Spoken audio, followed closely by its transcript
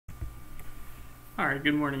Alright,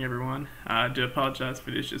 good morning everyone. I do apologize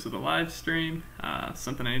for the issues with the live stream.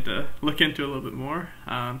 Something I need to look into a little bit more.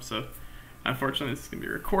 So unfortunately this is going to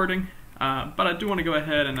be recording. But I do want to go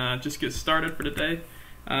ahead and just get started for today.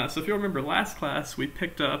 So if you'll remember last class, we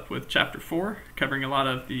picked up with Chapter 4, covering a lot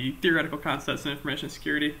of the theoretical concepts in information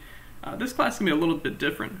security. This class is going to be a little bit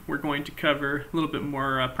different. We're going to cover a little bit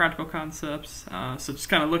more practical concepts. So just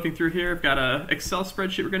kind of looking through here, I've got an Excel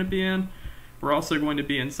spreadsheet we're going to be in. We're also going to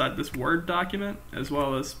be inside this Word document, as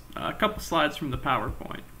well as a couple slides from the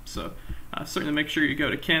PowerPoint. So certainly make sure you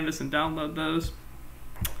go to Canvas and download those.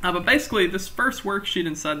 But basically, this first worksheet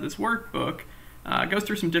inside this workbook goes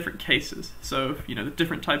through some different cases. So, the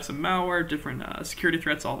different types of malware, different security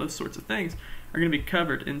threats, all those sorts of things are going to be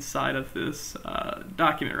covered inside of this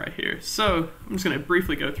document right here. So I'm just going to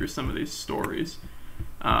briefly go through some of these stories.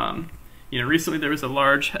 Recently there was a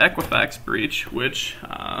large Equifax breach, which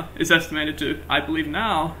is estimated to, I believe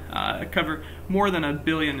now, cover more than $1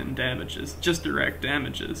 billion in damages, just direct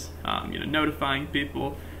damages. Notifying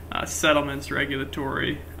people, settlements,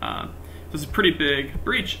 regulatory. This is a pretty big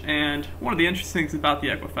breach, and one of the interesting things about the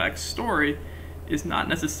Equifax story is not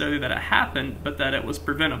necessarily that it happened, but that it was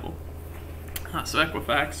preventable. So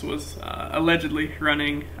Equifax was allegedly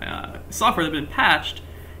running software that had been patched,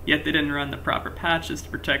 yet they didn't run the proper patches to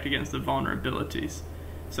protect against the vulnerabilities.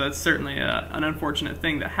 So that's certainly an unfortunate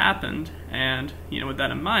thing that happened, and with that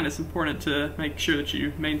in mind, it's important to make sure that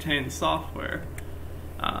you maintain the software.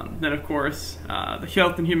 Then of course, the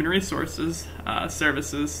Health and Human Resources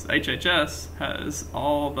Services, HHS, has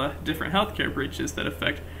all the different healthcare breaches that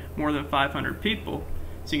affect more than 500 people.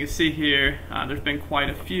 So you can see here, there's been quite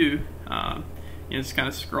a few. Just kind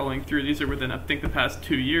of scrolling through, these are within, I think, the past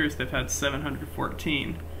 2 years, they've had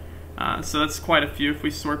 714. So that's quite a few. If we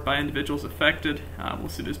sort by individuals affected, we'll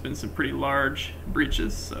see there's been some pretty large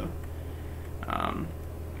breaches. So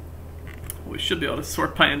we should be able to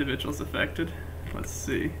sort by individuals affected. Let's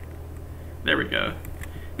see. There we go.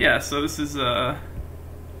 Yeah, so this is,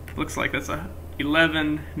 looks like that's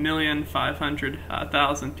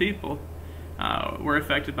 11,500,000 people were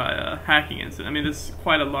affected by a hacking incident. I mean, this is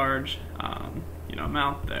quite a large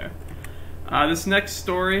amount there. This next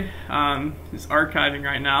story is archiving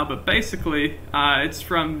right now, but basically it's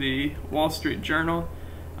from the Wall Street Journal.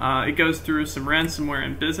 It goes through some ransomware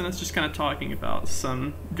in business, just kind of talking about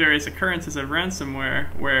some various occurrences of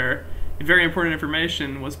ransomware where very important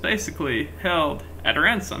information was basically held at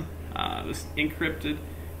ransom. It was encrypted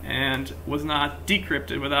and was not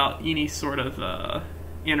decrypted without any sort of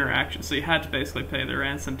interaction. So you had to basically pay the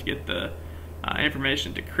ransom to get the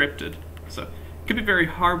information decrypted. So it could be very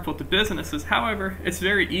harmful to businesses. However, it's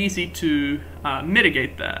very easy to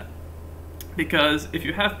mitigate that, because if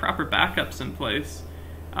you have proper backups in place,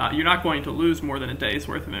 you're not going to lose more than a day's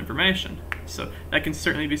worth of information. So that can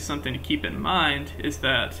certainly be something to keep in mind, is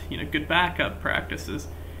that good backup practices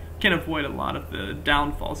can avoid a lot of the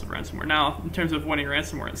downfalls of ransomware. Now, in terms of avoiding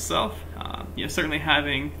ransomware itself, certainly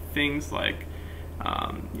having things like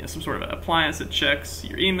some sort of appliance that checks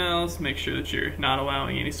your emails, make sure that you're not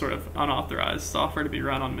allowing any sort of unauthorized software to be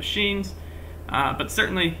run on machines. But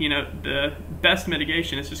certainly, the best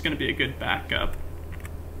mitigation is just going to be a good backup.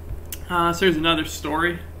 So here's another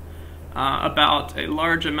story about a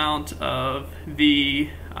large amount of the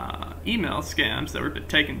email scams that were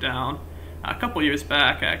taken down a couple years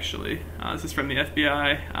back, actually. This is from the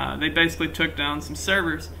FBI. They basically took down some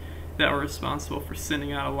servers that were responsible for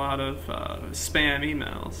sending out a lot of spam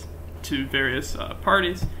emails to various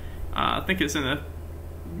parties. I think it's in the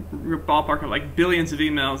ballpark of like billions of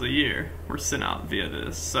emails a year were sent out via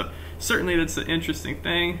this. So certainly that's an interesting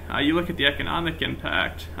thing. You look at the economic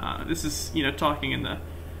impact. This is talking in the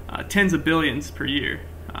tens of billions per year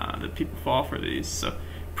that people fall for these. So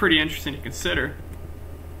pretty interesting to consider.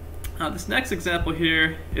 This next example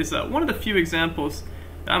here is one of the few examples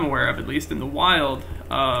that I'm aware of, at least in the wild,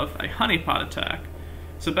 of a honeypot attack.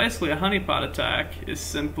 So basically a honeypot attack is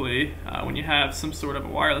simply when you have some sort of a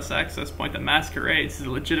wireless access point that masquerades as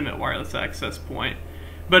a legitimate wireless access point,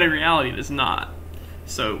 but in reality it is not.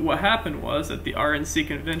 So what happened was, at the RNC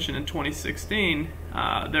convention in 2016,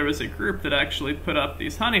 there was a group that actually put up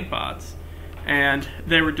these honeypots, and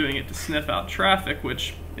they were doing it to sniff out traffic,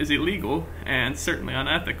 which is illegal and certainly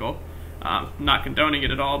unethical. Not condoning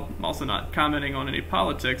it at all, also not commenting on any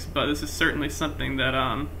politics, but this is certainly something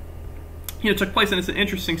that took place, and it's an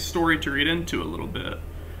interesting story to read into a little bit,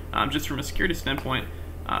 just from a security standpoint.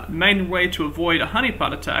 The main way to avoid a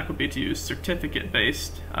honeypot attack would be to use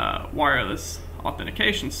certificate-based wireless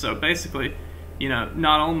authentication. So basically,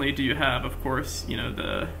 not only do you have, of course,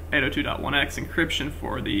 the 802.1x encryption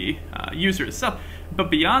for the user itself,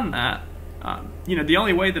 but beyond that, The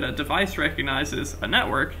only way that a device recognizes a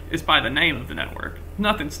network is by the name of the network.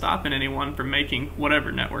 Nothing's stopping anyone from making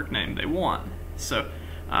whatever network name they want. So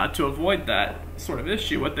to avoid that sort of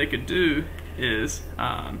issue, what they could do is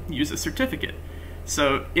use a certificate.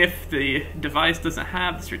 So if the device doesn't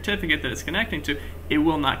have the certificate that it's connecting to, it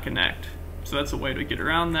will not connect. So that's a way to get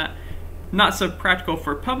around that. Not so practical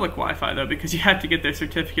for public Wi-Fi though, because you have to get their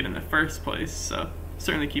certificate in the first place, so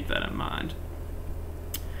certainly keep that in mind.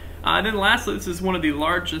 Then lastly, this is one of the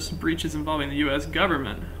largest breaches involving the US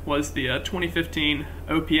government, was the 2015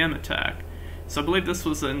 OPM attack. So I believe this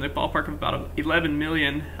was in the ballpark of about 11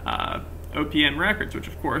 million OPM records, which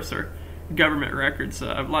of course are government records,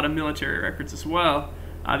 a lot of military records as well,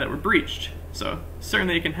 that were breached. So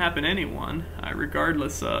certainly it can happen to anyone,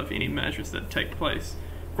 regardless of any measures that take place.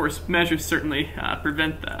 Of course, measures certainly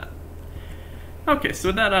prevent that. Okay, so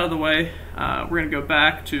with that out of the way, we're going to go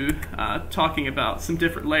back to talking about some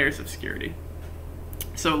different layers of security.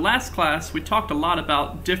 So last class, we talked a lot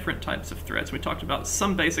about different types of threats. We talked about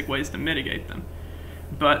some basic ways to mitigate them.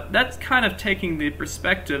 But that's kind of taking the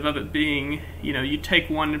perspective of it being, you take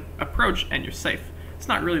one approach and you're safe. It's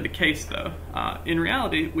not really the case, though. In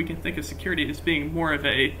reality, we can think of security as being more of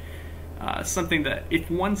a something that if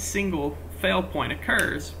one single fail point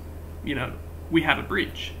occurs, we have a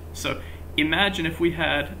breach. So imagine if we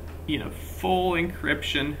had, full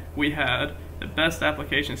encryption, we had the best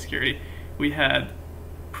application security, we had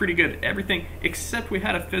pretty good everything, except we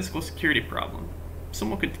had a physical security problem.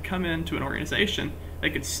 Someone could come into an organization, they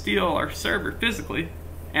could steal our server physically,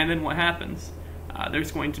 and then what happens?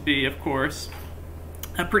 There's going to be, of course,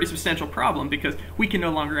 a pretty substantial problem because we can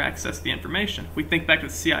no longer access the information. We think back to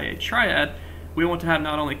the CIA triad, we want to have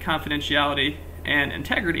not only confidentiality and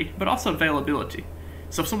integrity, but also availability.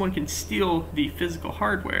 So if someone can steal the physical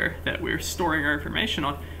hardware that we're storing our information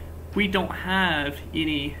on, we don't have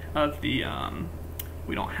any of the,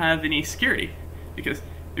 we don't have any security because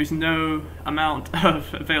there's no amount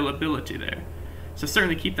of availability there. So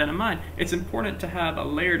certainly keep that in mind. It's important to have a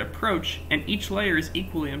layered approach, and each layer is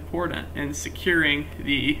equally important in securing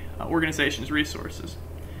the organization's resources.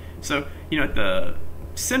 So, at the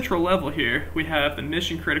central level here, we have the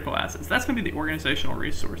mission critical assets. That's going to be the organizational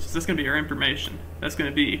resources. That's going to be our information. That's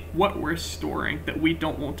going to be what we're storing that we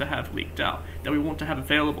don't want to have leaked out, that we want to have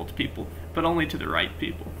available to people, but only to the right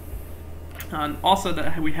people. Also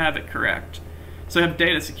that we have it correct. So we have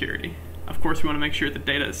data security. Of course, we want to make sure the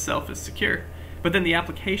data itself is secure. But then the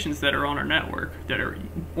applications that are on our network, that are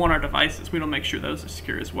on our devices, we want to make sure those are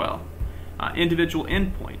secure as well. Individual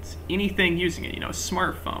endpoints, anything using it, a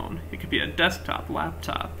smartphone, it could be a desktop,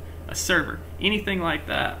 laptop, a server, anything like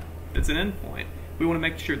that that's an endpoint, we want to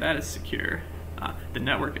make sure that is secure. The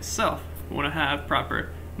network itself, we want to have proper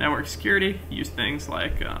network security, use things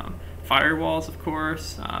like firewalls, of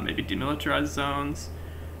course, maybe demilitarized zones,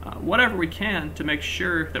 whatever we can to make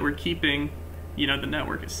sure that we're keeping, the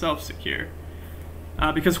network itself secure.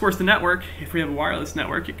 Because of course the network, if we have a wireless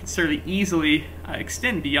network, it can certainly easily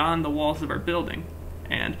extend beyond the walls of our building,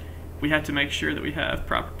 and we have to make sure that we have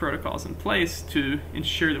proper protocols in place to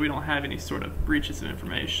ensure that we don't have any sort of breaches of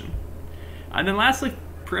information. And then lastly,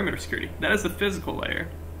 perimeter security. That is the physical layer.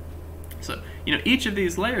 So each of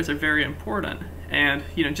these layers are very important, and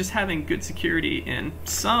just having good security in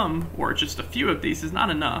some or just a few of these is not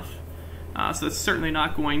enough. So that's certainly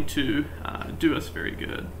not going to do us very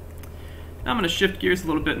good. Now I'm going to shift gears a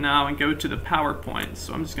little bit now and go to the PowerPoint.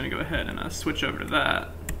 So I'm just going to go ahead and switch over to that.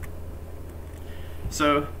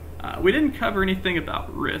 So we didn't cover anything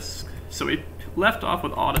about risk. So we left off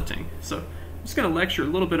with auditing. So I'm just going to lecture a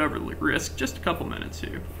little bit over risk, just a couple minutes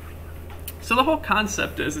here. So the whole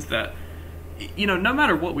concept is that, no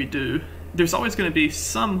matter what we do, there's always going to be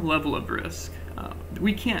some level of risk.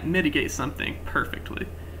 We can't mitigate something perfectly.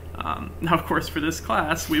 Now, of course, for this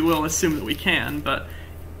class, we will assume that we can, but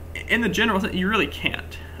in the general sense, you really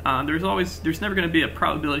can't. There's never going to be a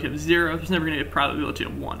probability of 0. There's never going to be a probability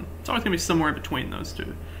of 1. It's always going to be somewhere in between those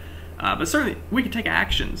two. But certainly, we can take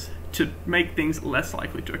actions to make things less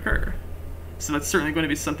likely to occur. So that's certainly going to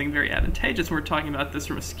be something very advantageous when we're talking about this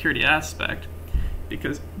from a security aspect,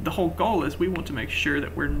 because the whole goal is we want to make sure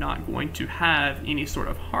that we're not going to have any sort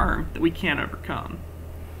of harm that we can't overcome.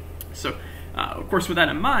 So, of course, with that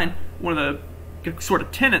in mind, one of the sort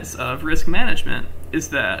of tenets of risk management is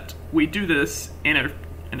that we do this in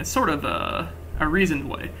a sort of a reasoned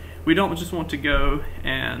way. We don't just want to go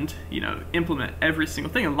and implement every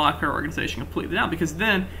single thing and lock our organization completely down, because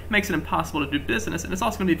then it makes it impossible to do business, and it's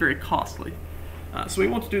also going to be very costly. So we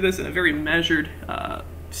want to do this in a very measured,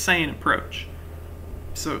 sane approach.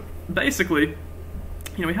 So basically,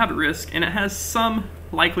 we have a risk, and it has some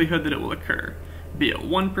likelihood that it will occur. be it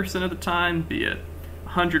 1% of the time, be it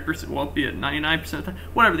 100%, well, be it 99% of the time,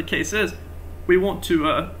 whatever the case is, we want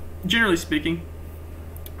to, generally speaking,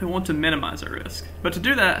 we want to minimize our risk. But to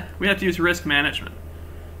do that, we have to use risk management.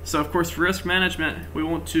 So of course, for risk management, we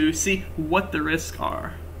want to see what the risks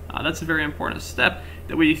are. That's a very important step,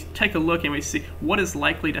 that we take a look and we see what is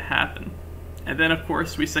likely to happen. And then of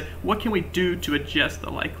course we say, what can we do to adjust the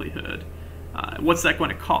likelihood? What's that going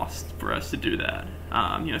to cost for us to do that?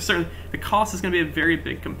 Certainly the cost is going to be a very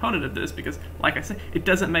big component of this, because like I said, it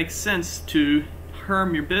doesn't make sense to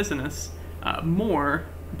harm your business more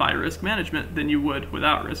by risk management than you would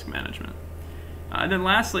without risk management. And then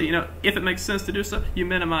lastly, if it makes sense to do so, you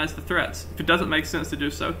minimize the threats. If it doesn't make sense to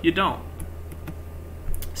do so, you don't.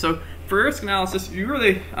 So for risk analysis, you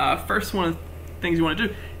really, first one of the things you want to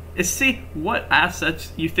do is see what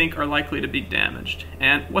assets you think are likely to be damaged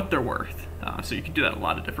and what they're worth. So you can do that a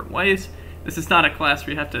lot of different ways. This is not a class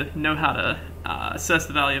where you have to know how to assess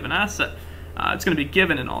the value of an asset. It's going to be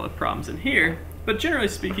given in all the problems in here. But generally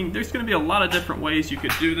speaking, there's going to be a lot of different ways you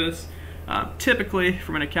could do this. Typically,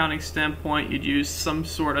 from an accounting standpoint, you'd use some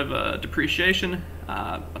sort of a depreciation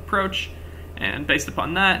approach, and based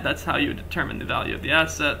upon that, that's how you would determine the value of the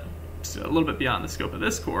asset. So a little bit beyond the scope of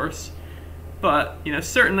this course. But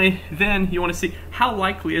certainly then you want to see how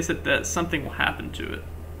likely is it that something will happen to it.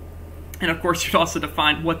 And of course you'd also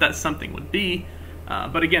define what that something would be.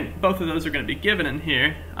 But again, both of those are going to be given in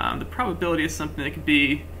here. The probability is something that could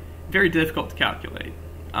be very difficult to calculate.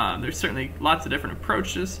 There's certainly lots of different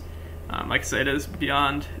approaches. Like I said, it is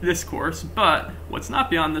beyond this course, but what's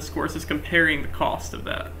not beyond this course is comparing the cost of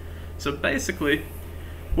that. So basically,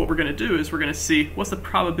 what we're going to do is we're going to see what's the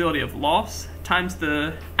probability of loss times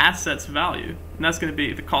the asset's value, and that's going to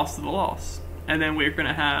be the cost of the loss. And then we're going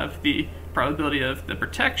to have the probability of the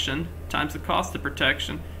protection times the cost of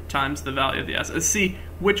protection times the value of the asset. Let's see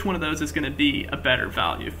which one of those is going to be a better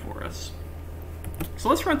value for us. So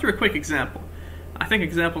let's run through a quick example. I think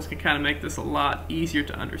examples can kind of make this a lot easier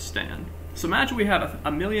to understand. So imagine we have a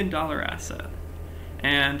 $1 million asset,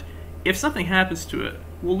 and if something happens to it,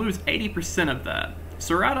 we'll lose 80% of that.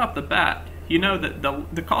 So right off the bat, you know that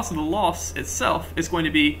the cost of the loss itself is going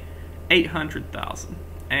to be $800,000,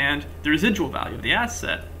 and the residual value of the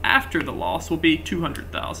asset after the loss will be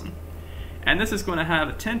 $200,000. And this is going to have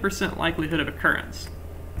a 10% likelihood of occurrence.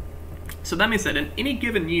 So that means that in any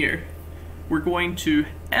given year, we're going to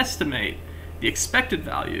estimate the expected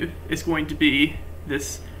value is going to be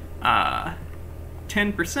this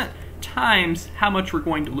 10% times how much we're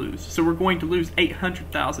going to lose. So we're going to lose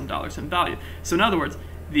 $800,000 in value. So in other words,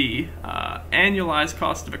 the annualized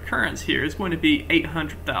cost of occurrence here is going to be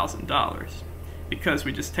 $800,000, because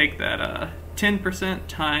we just take that 10%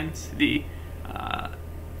 times the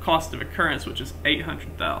cost of occurrence, which is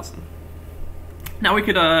 $800,000. Now we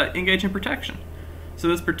could engage in protection. So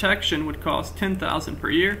this protection would cost $10,000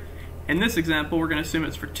 per year. In this example, we're going to assume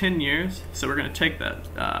it's for 10 years. So we're going to take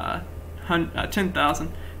that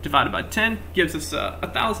 10,000 divided by 10 gives us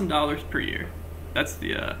 $1,000 per year. That's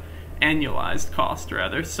the annualized cost,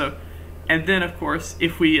 rather. So, and then of course,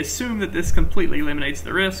 if we assume that this completely eliminates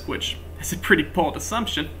the risk, which is a pretty bold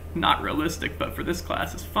assumption, not realistic, but for this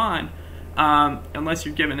class is fine, unless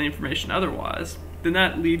you're given information otherwise, then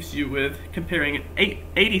that leaves you with comparing an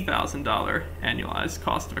 $80,000 annualized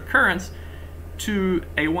cost of occurrence to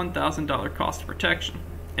a $1,000 cost of protection.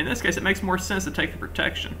 In this case, it makes more sense to take the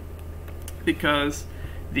protection, because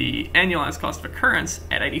the annualized cost of occurrence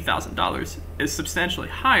at $80,000 is substantially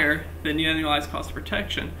higher than the annualized cost of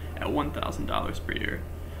protection at $1,000 per year.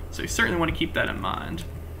 So you certainly want to keep that in mind.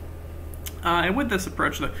 And with this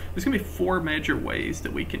approach, though, there's going to be 4 major ways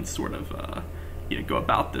that we can sort of go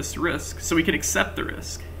about this risk. So we can accept the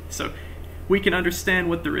risk. So we can understand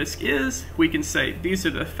what the risk is. We can say these are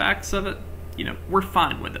the facts of it. We're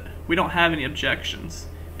fine with it. We don't have any objections.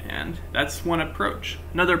 And that's one approach.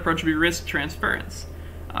 Another approach would be risk transference.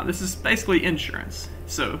 This is basically insurance.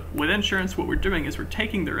 So with insurance, what we're doing is we're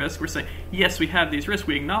taking the risk. We're saying, yes, we have these risks.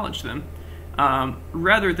 We acknowledge them.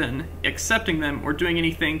 Rather than accepting them or doing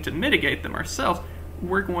anything to mitigate them ourselves,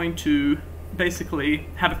 we're going to basically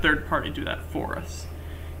have a third party do that for us.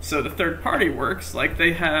 So the third party works like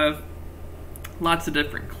they have lots of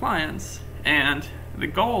different clients, and the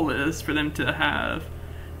goal is for them to have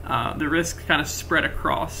the risk kind of spread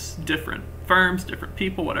across different firms, different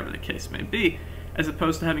people, whatever the case may be, as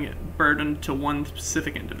opposed to having it burdened to one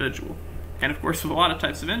specific individual. And of course, with a lot of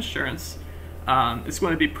types of insurance, it's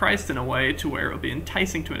going to be priced in a way to where it will be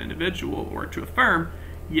enticing to an individual or to a firm,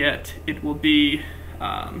 yet it will be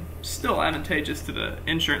still advantageous to the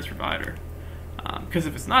insurance provider. Because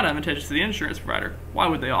if it's not advantageous to the insurance provider, why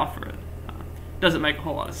would they offer it? Doesn't make a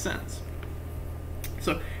whole lot of sense.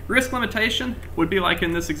 So risk limitation would be like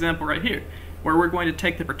in this example right here, where we're going to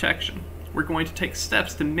take the protection. We're going to take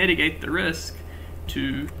steps to mitigate the risk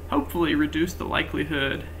to hopefully reduce the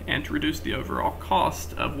likelihood and to reduce the overall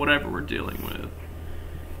cost of whatever we're dealing with.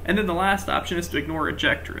 And then the last option is to ignore or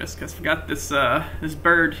reject risk. I've got this this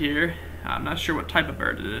bird here. I'm not sure what type of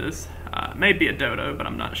bird it is. It may be a dodo, but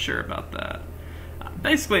I'm not sure about that.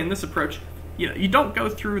 Basically, in this approach, you don't go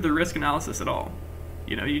through the risk analysis at all.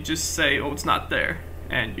 You just say, oh, it's not there,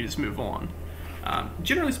 and you just move on.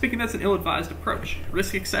 Generally speaking, that's an ill-advised approach.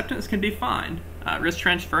 Risk acceptance can be fine. Risk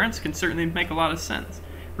transference can certainly make a lot of sense.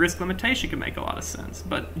 Risk limitation can make a lot of sense.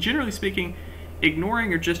 But generally speaking,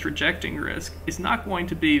 ignoring or just rejecting risk is not going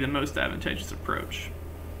to be the most advantageous approach.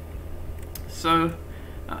 So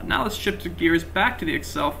now let's shift gears back to the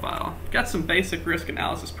Excel file. Got some basic risk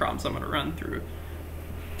analysis problems I'm going to run through.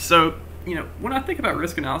 So, when I think about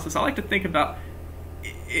risk analysis, I like to think about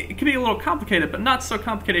it can be a little complicated, but not so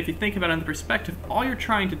complicated if you think about it in the perspective. All you're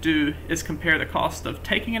trying to do is compare the cost of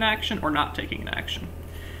taking an action or not taking an action.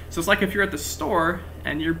 So it's like if you're at the store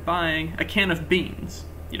and you're buying a can of beans.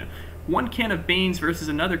 One can of beans versus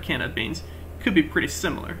another can of beans could be pretty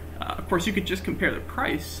similar. Of course, you could just compare the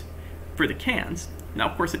price for the cans. Now,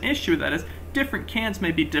 of course, an issue with that is different cans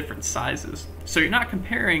may be different sizes. So you're not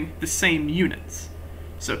comparing the same units.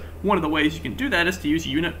 So one of the ways you can do that is to use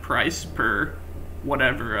unit price per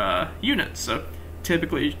whatever unit. So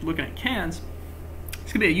typically, looking at cans,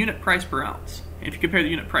 it's going to be a unit price per ounce. And if you compare the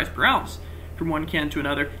unit price per ounce from one can to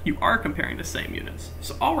another, you are comparing the same units.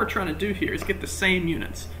 So all we're trying to do here is get the same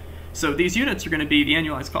units. So these units are going to be the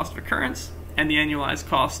annualized cost of occurrence and the annualized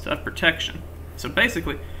cost of protection. So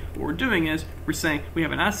basically, what we're doing is we're saying we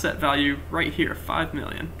have an asset value right here of 5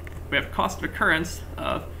 million. We have a cost of occurrence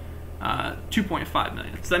of 2.5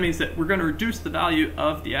 million. So that means that we're going to reduce the value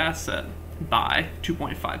of the asset by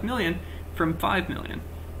 2.5 million from 5 million.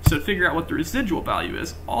 So to figure out what the residual value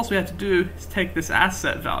is, all we have to do is take this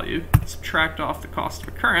asset value, subtract off the cost of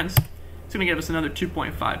occurrence. It's going to give us another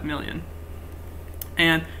 2.5 million.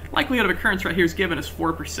 And likelihood of occurrence right here is given as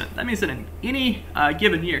 4%. That means that in any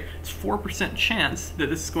given year, it's 4% chance that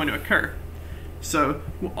this is going to occur. So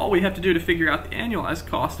all we have to do to figure out the annualized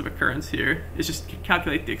cost of occurrence here is just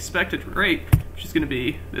calculate the expected rate, which is going to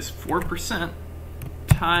be this 4%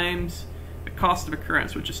 times the cost of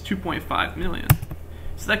occurrence, which is 2.5 million.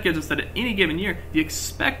 So that gives us that at any given year, the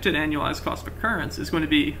expected annualized cost of occurrence is going to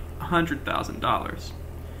be $100,000.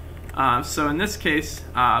 So in this case,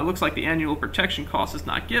 it looks like the annual protection cost is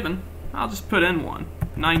not given. I'll just put in one,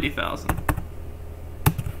 $90,000.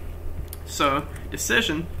 So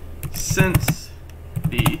decision, since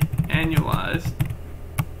the annualized,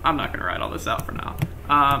 I'm not going to write all this out for now.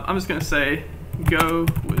 I'm just going to say go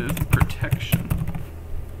with protection.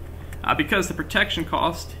 Because the protection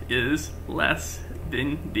cost is less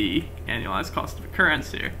than the annualized cost of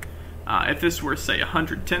occurrence here. If this were, say,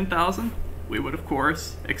 $110,000, we would, of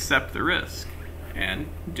course, accept the risk and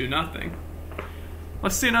do nothing.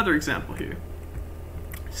 Let's see another example here.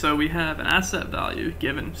 So we have an asset value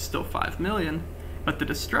given still 5 million, but the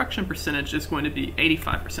destruction percentage is going to be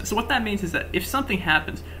 85%. So what that means is that if something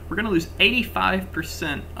happens, we're going to lose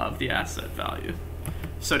 85% of the asset value.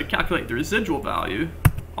 So to calculate the residual value,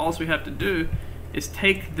 all we have to do is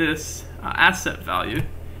take this asset value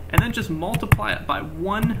and then just multiply it by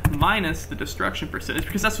 1 minus the destruction percentage,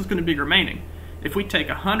 because that's what's going to be remaining. If we take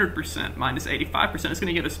 100% minus 85%, it's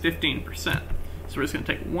going to give us 15%. So we're just going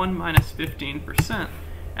to take 1 minus 15%,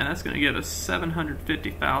 and that's going to give us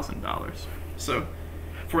 $750,000. So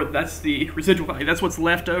that's the residual value. That's what's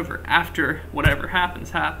left over after whatever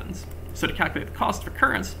happens. So to calculate the cost of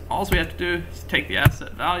occurrence, all we have to do is take the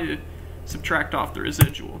asset value, subtract off the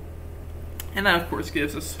residual. And that, of course,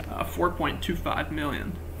 gives us 4.25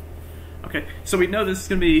 million. Okay, so we know this is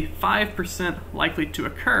going to be 5% likely to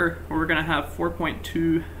occur, or we're going to have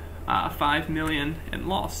 4.25 million in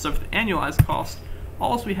loss. So for the annualized cost,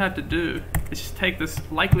 all we have to do is just take this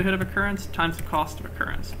likelihood of occurrence times the cost of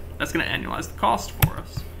occurrence. That's going to annualize the cost for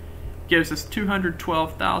us. Gives us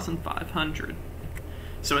 212,500.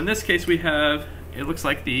 So in this case, we have, it looks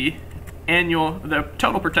like the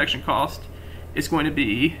total protection cost is going to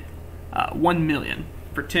be 1 million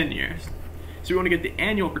for 10 years. So we want to get the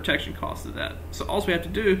annual protection cost of that. So all we have to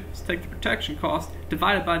do is take the protection cost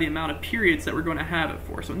divided by the amount of periods that we're going to have it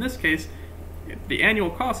for. So in this case, the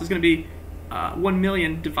annual cost is going to be 1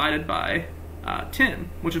 million divided by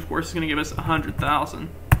 10, which of course is going to give us 100,000.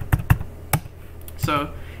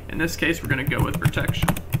 So in this case, we're going to go with protection.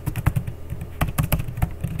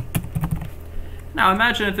 Now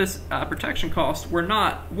imagine if this protection cost were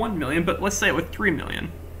not 1 million, but let's say it was 3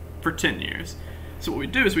 million for 10 years. So what we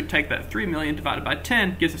do is we take that 3 million divided by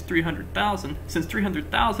 10 gives us 300,000. Since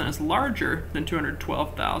 300,000 is larger than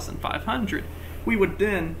 212,500, we would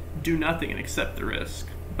then do nothing and accept the risk.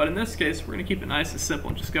 But in this case, we're going to keep it nice and simple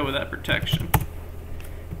and just go with that protection.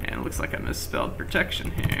 And it looks like I misspelled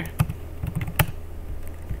protection here.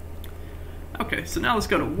 Okay, so now let's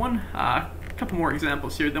go to a couple more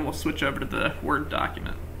examples here, then we'll switch over to the Word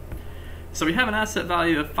document. So we have an asset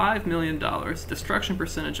value of $5 million, destruction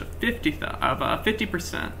percentage of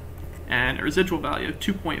 50%, and a residual value of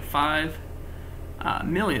 2.5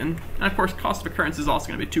 million. And of course, cost of occurrence is also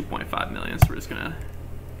going to be 2.5 million. So we're just going to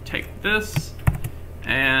take this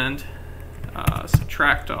and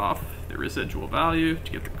subtract off the residual value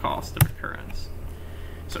to get the cost of occurrence.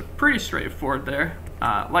 So pretty straightforward there.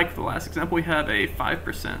 Like the last example, we have a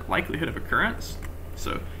 5% likelihood of occurrence.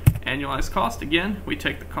 So annualized cost, again, we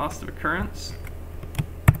take the cost of occurrence.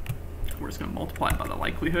 We're just going to multiply it by the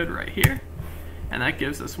likelihood right here. And that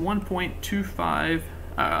gives us 1.25,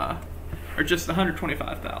 or just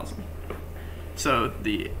 125,000. So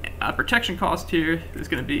the protection cost here is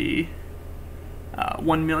going to be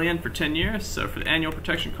 1 million for 10 years. So for the annual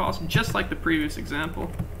protection cost, just like the previous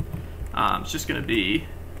example, it's just going to be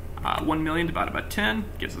 1 million divided by 10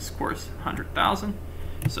 gives us, of course, 100,000.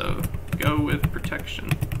 So go with protection.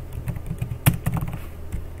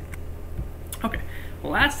 Okay,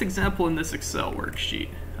 last example in this Excel worksheet,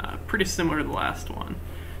 pretty similar to the last one.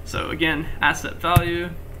 So again, asset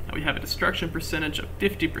value, we have a destruction percentage of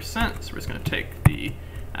 50%, so we're just going to take the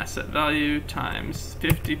asset value times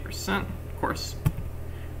 50%. Of course,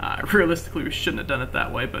 realistically we shouldn't have done it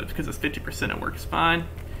that way, but because it's 50% it works fine.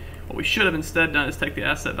 What we should have instead done is take the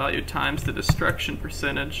asset value times the destruction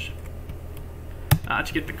percentage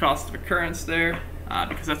to get the cost of occurrence there,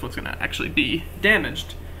 because that's what's going to actually be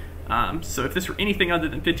damaged. So if this were anything other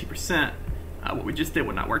than 50%, what we just did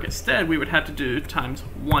would not work. Instead, we would have to do times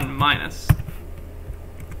 1 minus.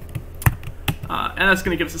 And that's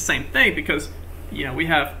going to give us the same thing because, you know, we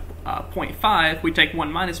have 0.5. We take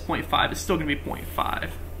 1 minus 0.5, it's still going to be 0.5.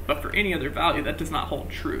 But for any other value, that does not hold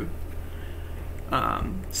true.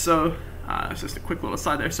 So it's just a quick little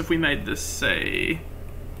aside there. So if we made this, say,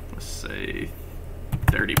 let's say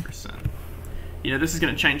 30%, you know, this is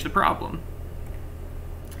going to change the problem.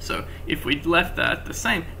 So if we left that the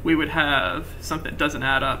same, we would have something that doesn't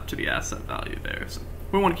add up to the asset value there. So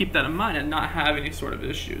we want to keep that in mind and not have any sort of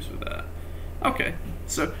issues with that. Okay,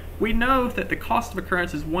 so we know that the cost of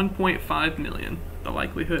occurrence is 1.5 million. The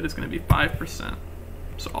likelihood is going to be 5%.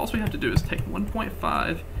 So all we have to do is take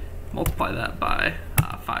 1.5, multiply that by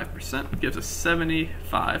 5%. It gives us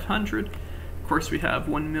 7,500. Of course, we have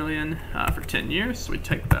 1 million for 10 years, so we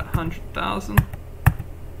take that 100,000.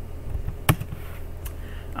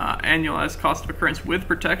 Annualized cost of occurrence with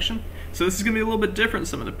protection. So this is going to be a little bit different than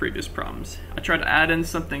some of the previous problems. I tried to add in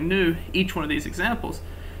something new each one of these examples.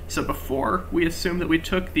 So before, we assumed that we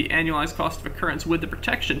took the annualized cost of occurrence with the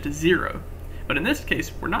protection to 0. But in this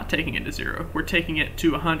case, we're not taking it to 0. We're taking it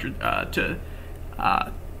to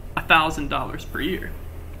 $1,000 per year.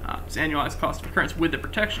 It's annualized cost of occurrence with the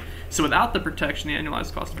protection. So without the protection, the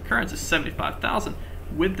annualized cost of occurrence is 75,000.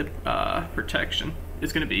 With the protection,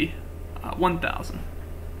 it's going to be 1,000.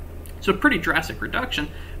 So a pretty drastic reduction,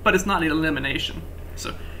 but it's not an elimination.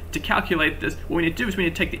 So to calculate this, what we need to do is we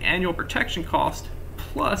need to take the annual protection cost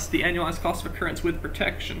plus the annualized cost of occurrence with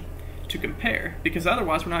protection to compare, because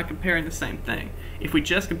otherwise we're not comparing the same thing. If we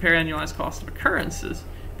just compare annualized cost of occurrences,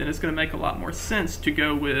 then it's going to make a lot more sense to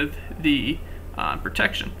go with the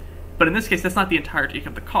protection. But in this case, that's not the entirety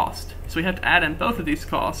of the cost. So we have to add in both of these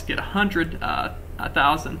costs, get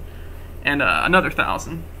 100,000 and another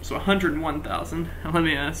 1,000, so 101,000. Let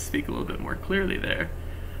me speak a little bit more clearly there.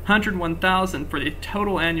 101,000 for the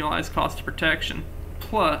total annualized cost of protection,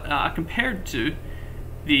 plus compared to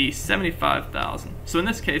the 75,000. So in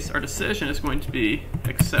this case, our decision is going to be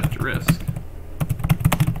accept risk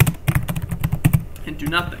and do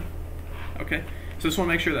nothing. Okay, so just want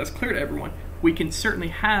to make sure that's clear to everyone. We can certainly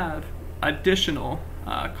have additional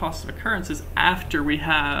costs of occurrences after we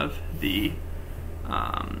have the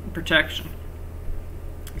protection.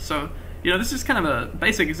 So, you know, this is kind of a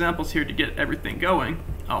basic examples here to get everything going.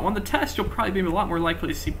 On the test, you'll probably be a lot more likely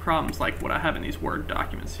to see problems like what I have in these Word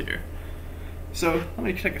documents here. So let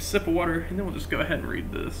me take a sip of water and then we'll just go ahead and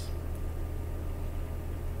read this.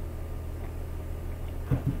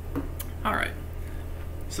 Alright,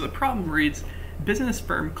 so the problem reads, business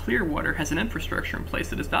firm Clearwater has an infrastructure in place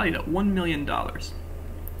that is valued at $1 million.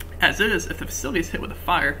 As is, if the facility is hit with a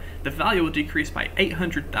fire, the value will decrease by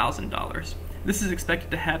 $800,000. This is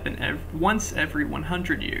expected to happen once every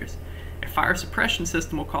 100 years. A fire suppression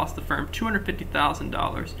system will cost the firm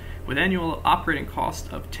 $250,000, with annual operating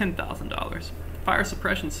cost of $10,000. Fire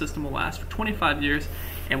suppression system will last for 25 years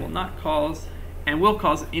and will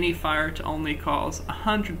cause any fire to only cause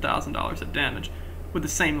 $100,000 of damage with the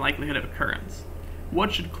same likelihood of occurrence.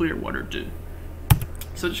 What should Clearwater do?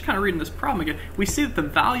 So just kind of reading this problem again, we see that the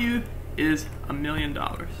value is $1 million.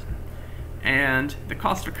 And the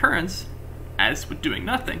cost of occurrence, as with doing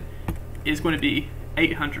nothing, is going to be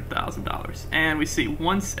 $800,000. And we see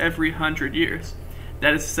once every 100 years.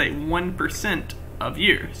 That is to say 1% of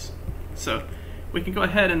years. So we can go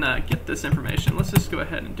ahead and get this information. Let's just go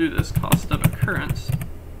ahead and do this. Cost of occurrence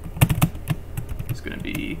is going to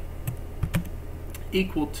be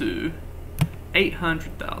equal to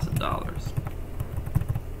 $800,000.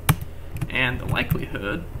 And the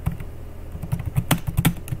likelihood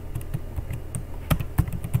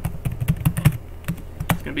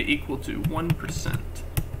is going to be equal to 1%.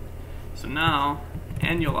 So now,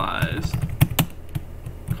 annualized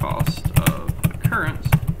cost of occurrence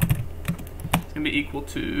is going to be equal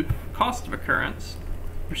to cost of occurrence,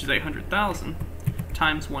 which is 800,000,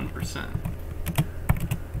 times 1%,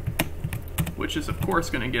 which is of course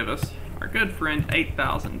going to give us our good friend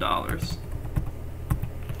 $8,000.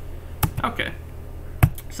 Okay,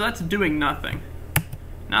 so that's doing nothing.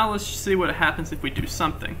 Now let's see what happens if we do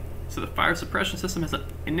something. So the fire suppression system has an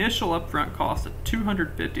initial upfront cost of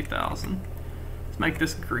 $250,000. Let's make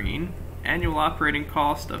this green. Annual operating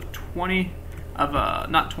cost of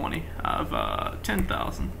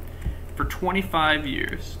 $10,000 for 25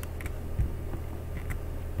 years.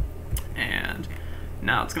 And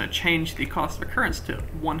now it's going to change the cost of occurrence to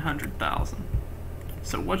 $100,000.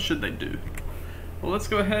 So what should they do? Well, let's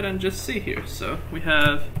go ahead and just see here. So we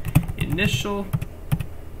have initial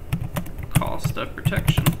cost of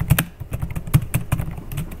protection.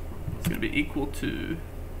 It's going to be equal to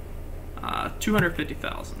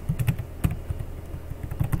 $250,000.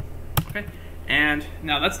 Okay, and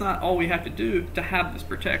now that's not all we have to do to have this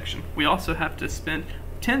protection. We also have to spend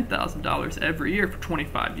 $10,000 every year for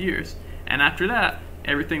 25 years. And after that,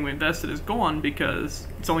 everything we invested is gone because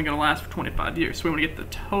it's only going to last for 25 years. So we want to get the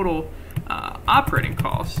total operating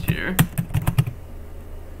cost here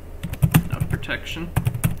of protection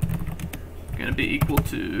going to be equal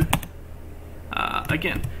to,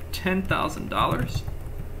 again, $10,000.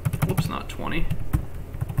 Whoops, not 20.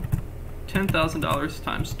 $10,000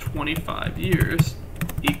 times 25 years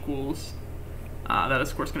equals, that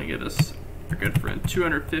is of course going to give us our good friend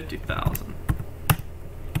 $250,000.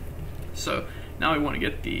 So now we want to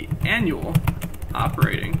get the annual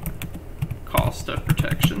operating cost of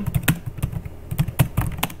protection.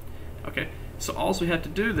 Okay, so all we have to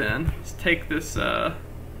do then is take this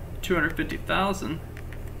 $250,000,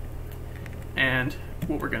 and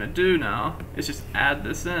what we're going to do now is just add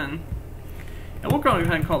this in, and we'll go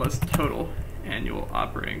ahead and call this total annual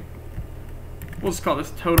operating. We'll just call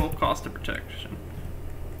this total cost of protection.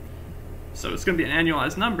 So it's going to be an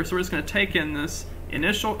annualized number, so we're just going to take in this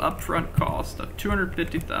initial upfront cost of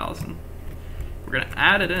 $250,000. We're going to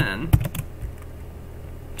add it in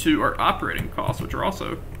to our operating costs, which are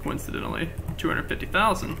also coincidentally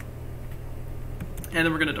 $250,000, and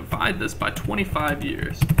then we're going to divide this by 25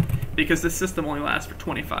 years because this system only lasts for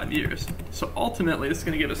 25 years. So ultimately, this is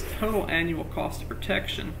going to give us total annual cost of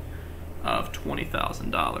protection of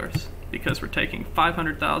 $20,000 because we're taking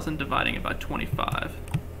 $500,000 dividing it by 25.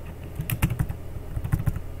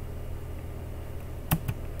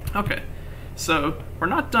 Okay, so we're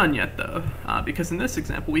not done yet though, because in this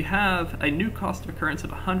example we have a new cost of occurrence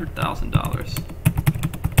of $100,000.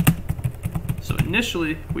 So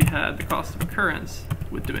initially we had the cost of occurrence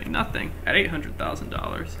with doing nothing at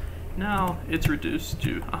 $800,000. Now it's reduced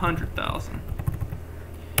to $100,000.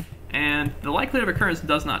 And the likelihood of occurrence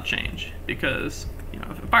does not change because, you know,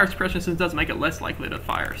 if a fire suppression system doesn't make it less likely that a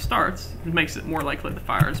fire starts, it makes it more likely the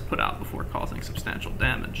fire is put out before causing substantial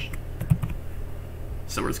damage.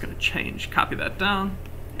 So we're just going to copy that down,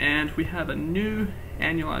 and we have a new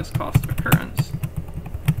annualized cost of occurrence.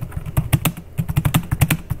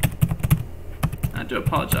 I do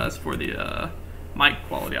apologize for the mic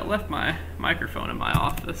quality. I left my microphone in my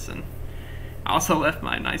office, and I also left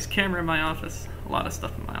my nice camera in my office, a lot of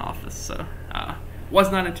stuff in my office, so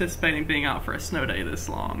was not anticipating being out for a snow day this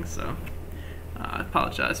long, so I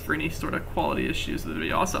apologize for any sort of quality issues with the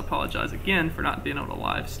video. I also apologize again for not being able to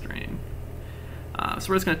live stream. So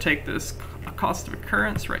we're just going to take this cost of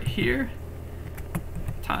occurrence right here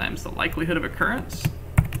times the likelihood of occurrence,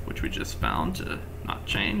 which we just found to not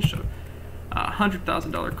change. So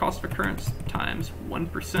 $100,000 cost of occurrence times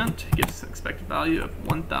 1% gives us an expected value of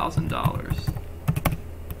 $1,000.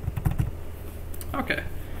 Okay,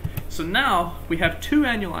 So now we have two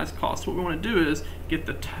annualized costs. What we want to do is get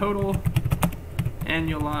the total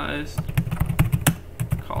annualized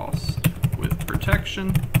cost with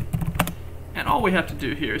protection. And all we have to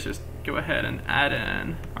do here is just go ahead and add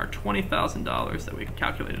in our $20,000 that we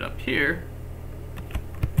calculated up here.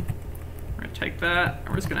 We're going to take that and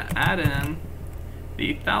we're just going to add in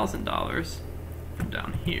the $1,000 from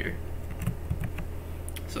down here.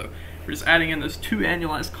 So we're just adding in those two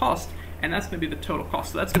annualized costs, and that's going to be the total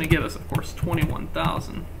cost. So that's going to give us, of course,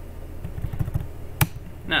 $21,000.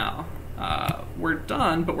 Now, we're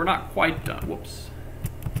done, but we're not quite done. Whoops.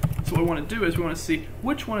 So what we want to do is we want to see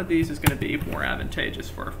which one of these is going to be more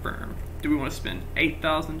advantageous for our firm. Do we want to spend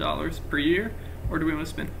 $8,000 per year, or do we want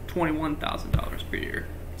to spend $21,000 per year?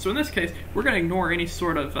 So in this case, we're going to ignore any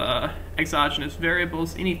sort of exogenous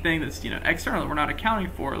variables, anything that's external that we're not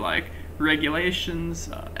accounting for, like regulations,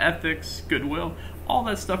 ethics, goodwill. All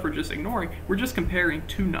that stuff we're just ignoring. We're just comparing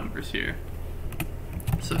two numbers here.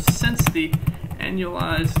 So since the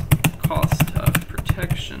annualized cost of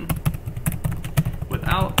protection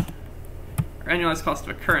without, or annualized cost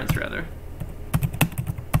of occurrence rather,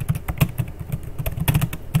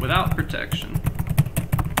 without protection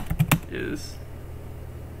is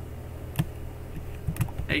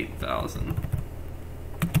 8,000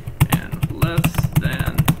 and less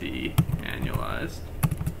than the annualized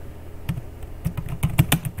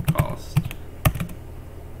cost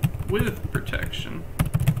with protection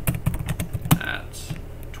at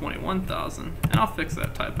 21,000, and I'll fix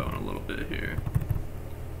that typo in a little bit here.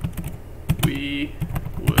 We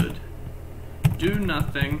would do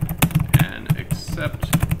nothing and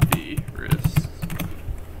accept the risks.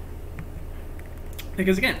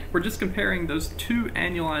 Because again, we're just comparing those two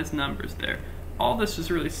annualized numbers there. All this is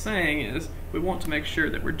really saying is we want to make sure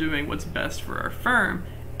that we're doing what's best for our firm,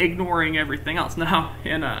 ignoring everything else. Now,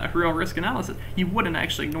 in a real risk analysis, you wouldn't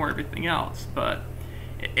actually ignore everything else, but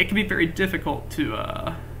it can be very difficult to,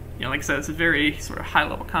 like I said, it's a very sort of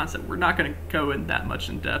high-level concept. We're not going to go in that much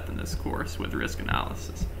in depth in this course with risk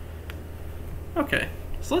analysis. Okay,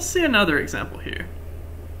 so let's see another example here.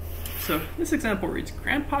 So this example reads,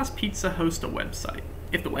 Grandpa's Pizza hosts a website.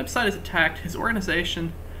 If the website is attacked, his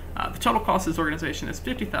organization, the total cost of his organization is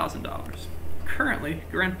 $50,000. Currently,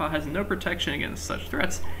 Grandpa has no protection against such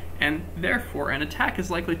threats, and therefore an attack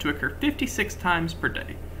is likely to occur 56 times per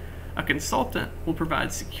day. A consultant will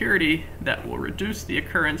provide security that will reduce the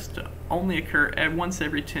occurrence to only occur once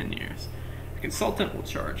every 10 years. A consultant will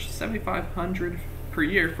charge $7,500 per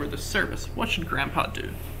year for the service. What should Grandpa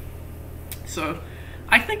do? So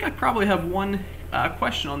I think I probably have one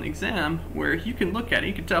question on the exam where you can look at it,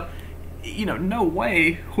 you can tell, no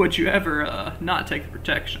way would you ever not take the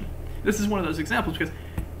protection. This is one of those examples because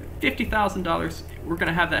 $50,000, we're going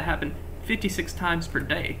to have that happen 56 times per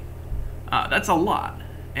day. That's a lot.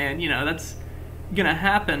 And, that's going to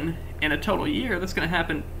happen in a total year. That's going to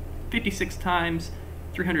happen 56 times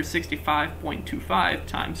 365.25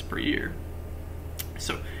 times per year.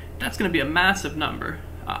 So that's going to be a massive number.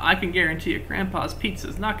 I can guarantee you Grandpa's Pizza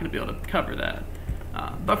is not going to be able to cover that.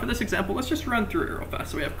 But for this example, let's just run through it real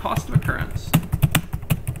fast. So we have cost of occurrence.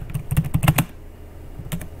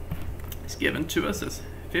 It's given to us as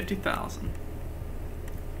 50,000.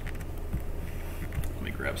 Let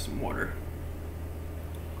me grab some water.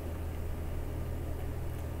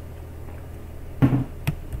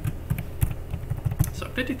 So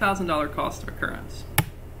 $50,000 cost of occurrence.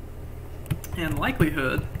 And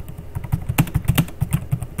likelihood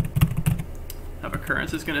of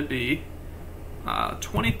occurrence is going to be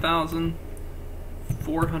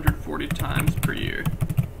 20,440 times per year.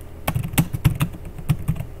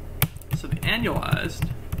 So the annualized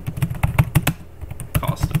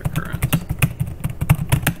cost of occurrence,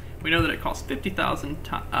 we know that it costs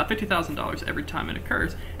 $50,000 every time it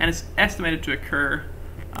occurs, and it's estimated to occur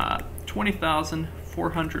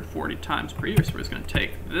 20,440 times per year. So we're just going to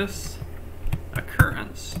take this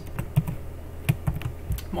occurrence,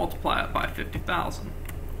 multiply it by 50,000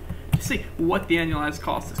 to see what the annualized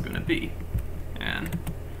cost is going to be. And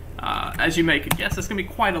as you make a guess, that's going to be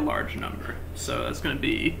quite a large number. So that's going to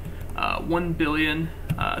be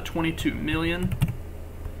 1,022,000,000.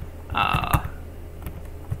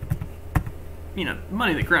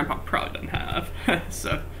 Money that Grandpa probably doesn't have.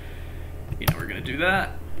 So, we're going to do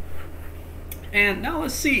that. And now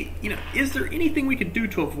let's see, is there anything we could do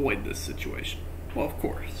to avoid this situation? Well, of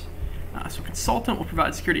course. So consultant will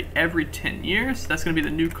provide security every 10 years. That's going to be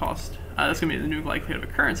the new cost. That's going to be the new likelihood of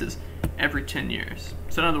occurrences every 10 years.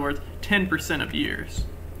 So in other words, 10% of years.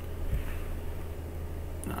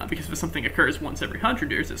 Because if something occurs once every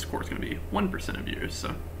 100 years, this score is going to be 1% of years.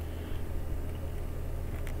 So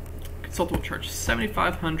consultant will charge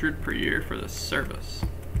 $7,500 per year for this service.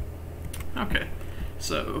 Okay,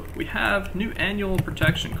 so we have new annual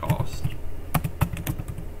protection cost.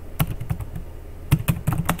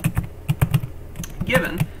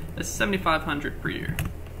 Given is $7,500 per year.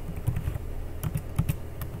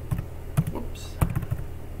 Whoops.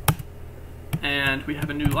 And we have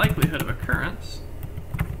a new likelihood of occurrence.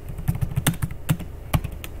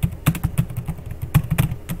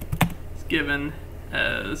 It's given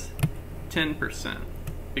as 10%,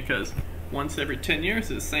 because once every 10 years is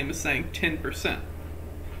the same as saying 10%.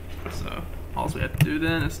 So all we have to do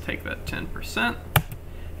then is take that 10%,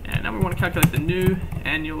 and now we want to calculate the new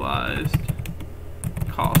annualized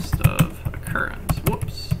cost of occurrence.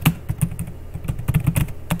 Whoops.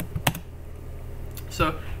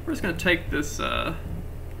 So we're just going to take this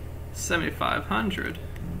 7,500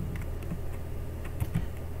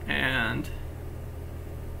 and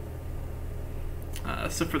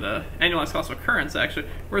so for the annualized cost of occurrence, actually,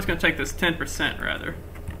 we're just going to take this 10% rather.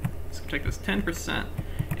 So take this 10%,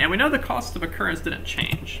 and we know the cost of occurrence didn't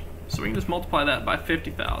change, so we can just multiply that by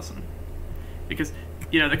 50,000, because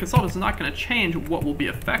the consultant's not going to change what will be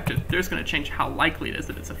affected. They're just going to change how likely it is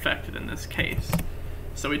that it's affected in this case.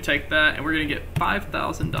 So we take that, and we're going to get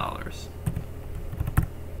 $5,000.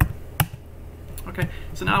 Okay,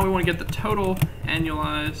 so now we want to get the total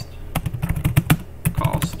annualized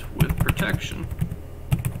cost with protection.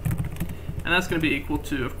 And that's going to be equal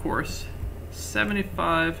to, of course,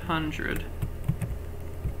 7,500,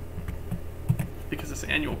 because it's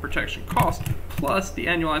annual protection cost, plus the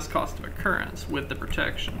annualized cost of occurrence with the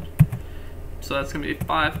protection. So that's going to be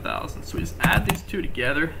 5,000. So we just add these two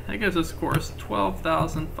together. That gives us, of course,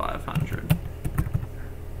 12,500.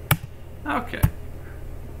 Okay.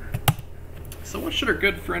 So what should our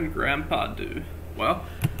good friend Grandpa do? Well,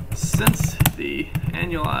 since the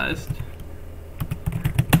annualized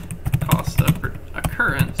cost of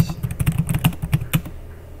occurrence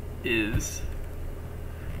is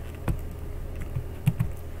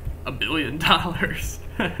 $1 billion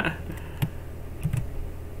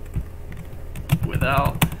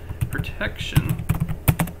without protection,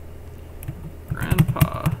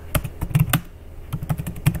 Grandpa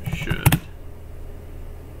should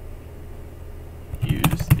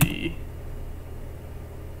use the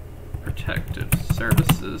protective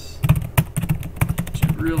services to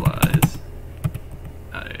realize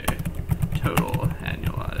a total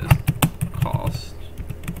annualized cost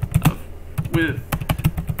of with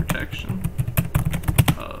protection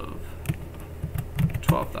of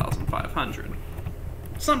 12,500.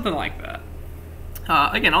 Something like that.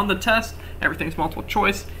 Again, on the test, everything's multiple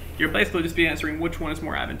choice. You'll basically just be answering which one is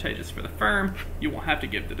more advantageous for the firm. You won't have to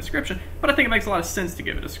give the description, but I think it makes a lot of sense to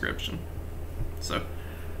give a description. So,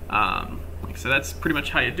 so that's pretty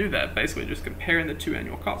much how you do that, basically just comparing the two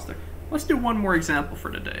annual costs there. Let's do one more example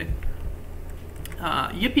for today.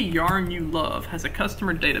 Yippee Yarn You Love has a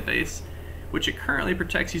customer database which it currently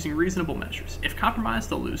protects using reasonable measures. If compromised,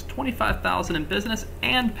 they'll lose $25,000 in business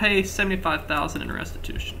and pay $75,000 in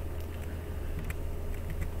restitution.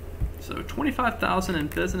 So $25,000 in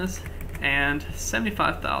business and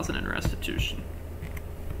 $75,000 in restitution.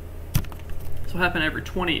 This will happen every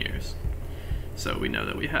 20 years. So we know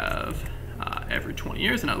that we have every 20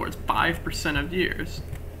 years, in other words, 5% of years.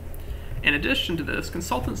 In addition to this,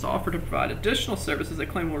 consultants offer to provide additional services they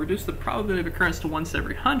claim will reduce the probability of occurrence to once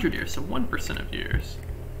every 100 years, so 1% of years.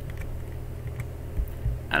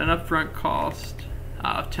 At an upfront cost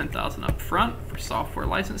of $10,000 upfront for software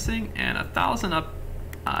licensing and $1,000 up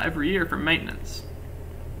every year for maintenance.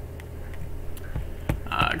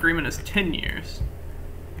 Agreement is 10 years.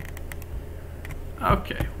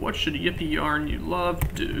 Okay, what should Yippee Yarn You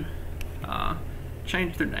Love do?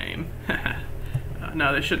 Change their name.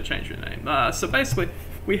 No, they shouldn't change their name. So basically,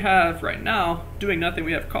 we have right now, doing nothing,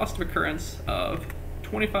 we have cost of occurrence of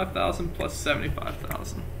 $25,000 plus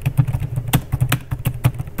 $75,000.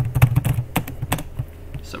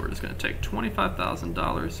 So we're just going to take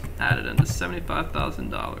 $25,000, add it into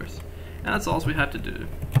 $75,000, and that's all we have to do.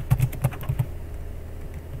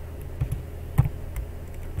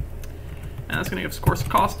 And that's going to give us, of course, a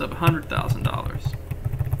cost of $100,000.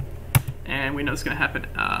 And we know it's going to happen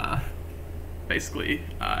basically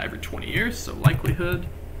every 20 years, so likelihood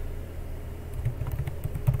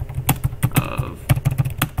of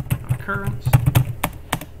occurrence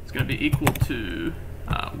is going to be equal to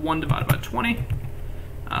 1 divided by 20,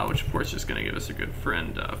 which of course is just going to give us a good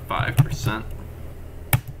friend 5%.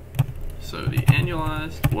 So the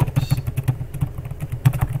annualized, whoops,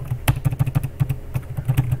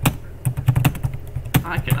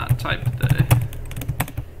 I cannot type today,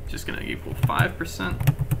 just going to equal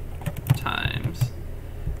 5% times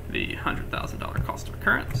the $100,000 cost of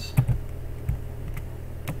occurrence,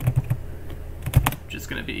 which is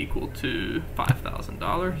going to be equal to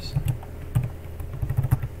 $5,000.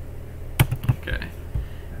 Okay,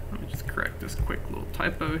 let me just correct this quick little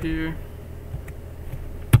typo here.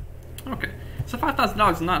 Okay, so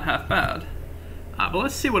 $5,000 is not half bad, but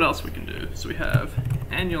let's see what else we can do. So we have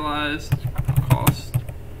annualized cost,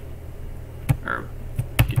 or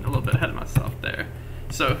getting a little bit ahead of myself there.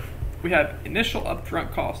 So we have initial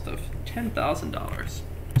upfront cost of $10,000.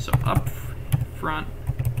 So upfront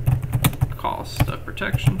cost of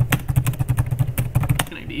protection is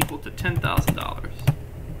going to be equal to $10,000.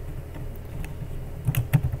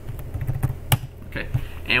 Okay,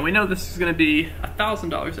 and we know this is going to be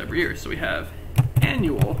 $1,000 every year, so we have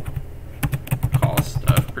annual cost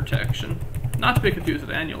of protection, not to be confused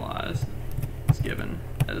with annualized, is given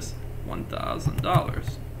as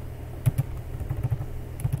 $1,000.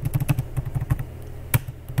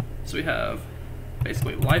 So we have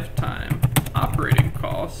basically lifetime operating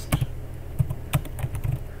cost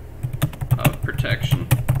of protection.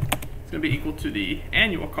 It's going to be equal to the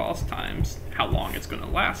annual cost times how long it's going to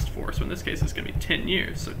last for. So in this case, it's going to be 10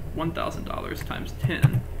 years. So $1,000 times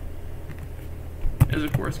 10 is,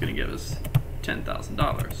 of course, going to give us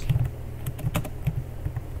 $10,000.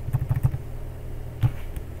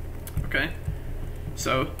 Okay,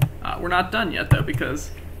 so we're not done yet, though,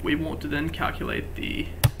 because we want to then calculate the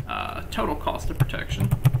total cost of protection.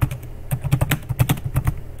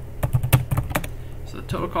 So the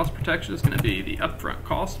total cost of protection is going to be the upfront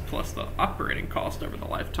cost plus the operating cost over the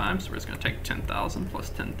lifetime. So we're just going to take 10,000 plus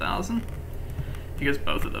 10,000, because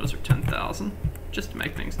both of those are 10,000, just to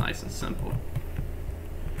make things nice and simple.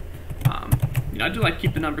 You know, I do like to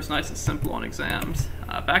keep the numbers nice and simple on exams.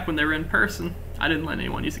 Back when they were in person, I didn't let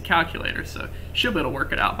anyone use a calculator, so she'll be able to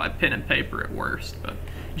work it out by pen and paper at worst. But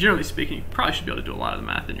generally speaking, you probably should be able to do a lot of the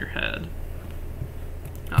math in your head.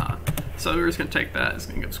 So we're just going to take that. It's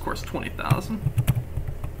going to give us, of course, 20,000.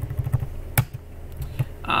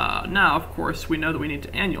 Now, of course, we know that we need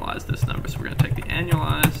to annualize this number, so we're going to take the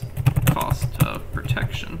annualized cost of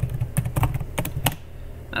protection.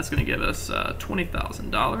 That's going to give us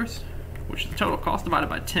 $20,000, which is the total cost divided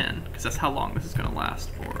by 10, because that's how long this is going to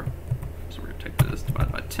last for. So we're going to take this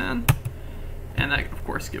divided by 10, and that, of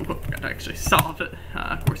course, we've got to actually solve it.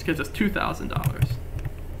 Of course, gives us $2,000.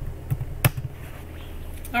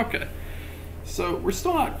 Okay, so we're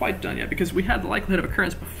still not quite done yet, because we had the likelihood of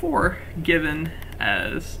occurrence before given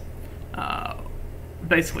as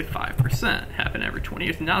basically 5%, happen every 20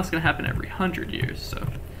 years, and now it's going to happen every 100 years, so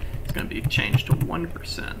it's going to be changed to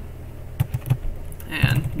 1%.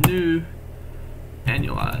 And new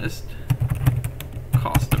annualized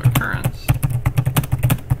cost of occurrence,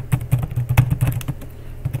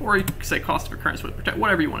 or you could say cost of occurrence with protect,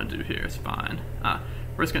 whatever you want to do here is fine.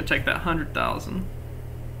 We're just going to take that 100,000,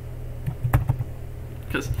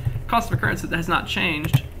 because cost of occurrence has not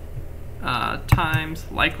changed, times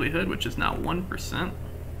likelihood, which is now 1%.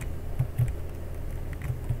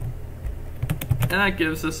 And that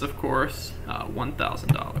gives us, of course,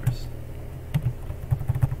 $1,000.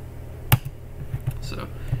 So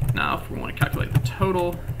now if we want to calculate the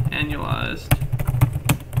total annualized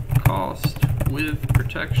cost with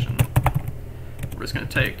protection, we're just going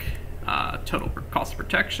to take total cost of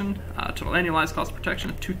protection, total annualized cost of protection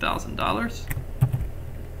of $2,000,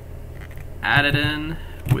 add it in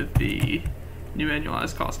with the new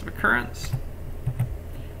annualized cost of occurrence,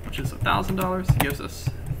 which is $1,000, it gives us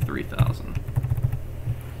 $3,000.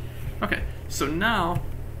 Okay, so now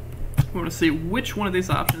we want to see which one of these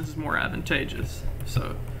options is more advantageous.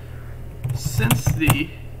 So since the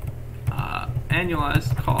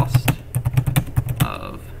annualized cost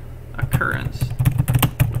of occurrence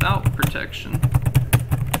without protection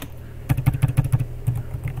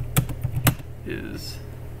is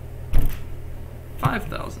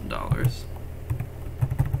 $5,000, I'm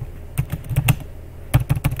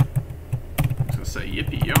just going to say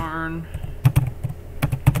yippee yarn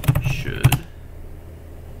should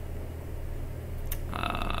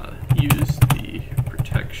use the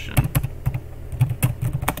protection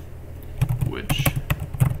which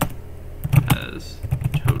has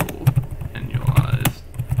total annualized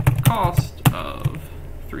cost of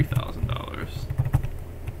 $3,000.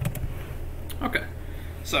 Okay,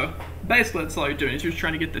 so basically that's all you're doing, is you're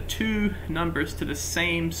trying to get the two numbers to the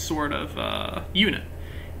same sort of unit.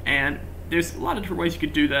 And there's a lot of different ways you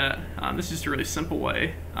could do that. This is just a really simple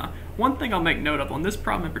way. One thing I'll make note of on this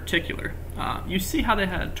problem in particular, you see how they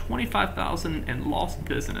had $25,000 in lost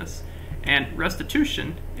business and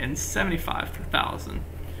restitution in $75,000.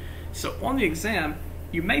 So on the exam,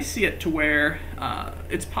 you may see it to where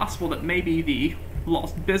it's possible that maybe the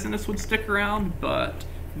lost business would stick around, but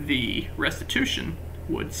the restitution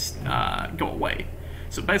would go away.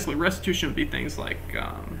 So basically, restitution would be things like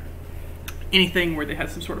anything where they had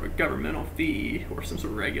some sort of a governmental fee or some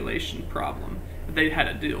sort of regulation problem that they had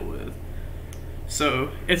to deal with.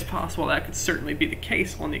 So it's possible that could certainly be the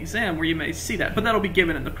case on the exam where you may see that, but that'll be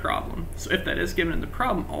given in the problem. So if that is given in the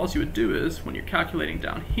problem, all you would do is, when you're calculating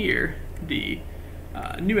down here, the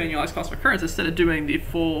new annualized cost of occurrence, instead of doing the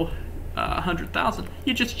full 100,000,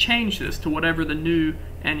 you just change this to whatever the new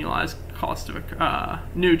annualized cost of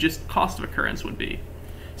cost of occurrence would be.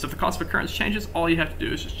 So if the cost of occurrence changes, all you have to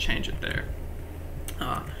do is just change it there.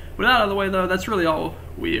 With that out of the way, though, that's really all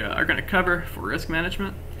we are going to cover for risk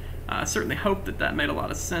management. I certainly hope that made a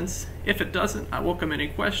lot of sense. If it doesn't, I welcome any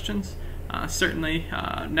questions. Certainly,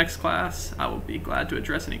 next class, I will be glad to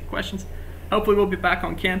address any questions. Hopefully we'll be back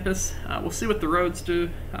on campus. We'll see what the roads do.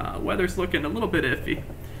 Weather's looking a little bit iffy.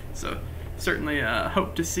 So certainly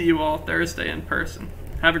hope to see you all Thursday in person.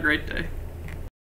 Have a great day.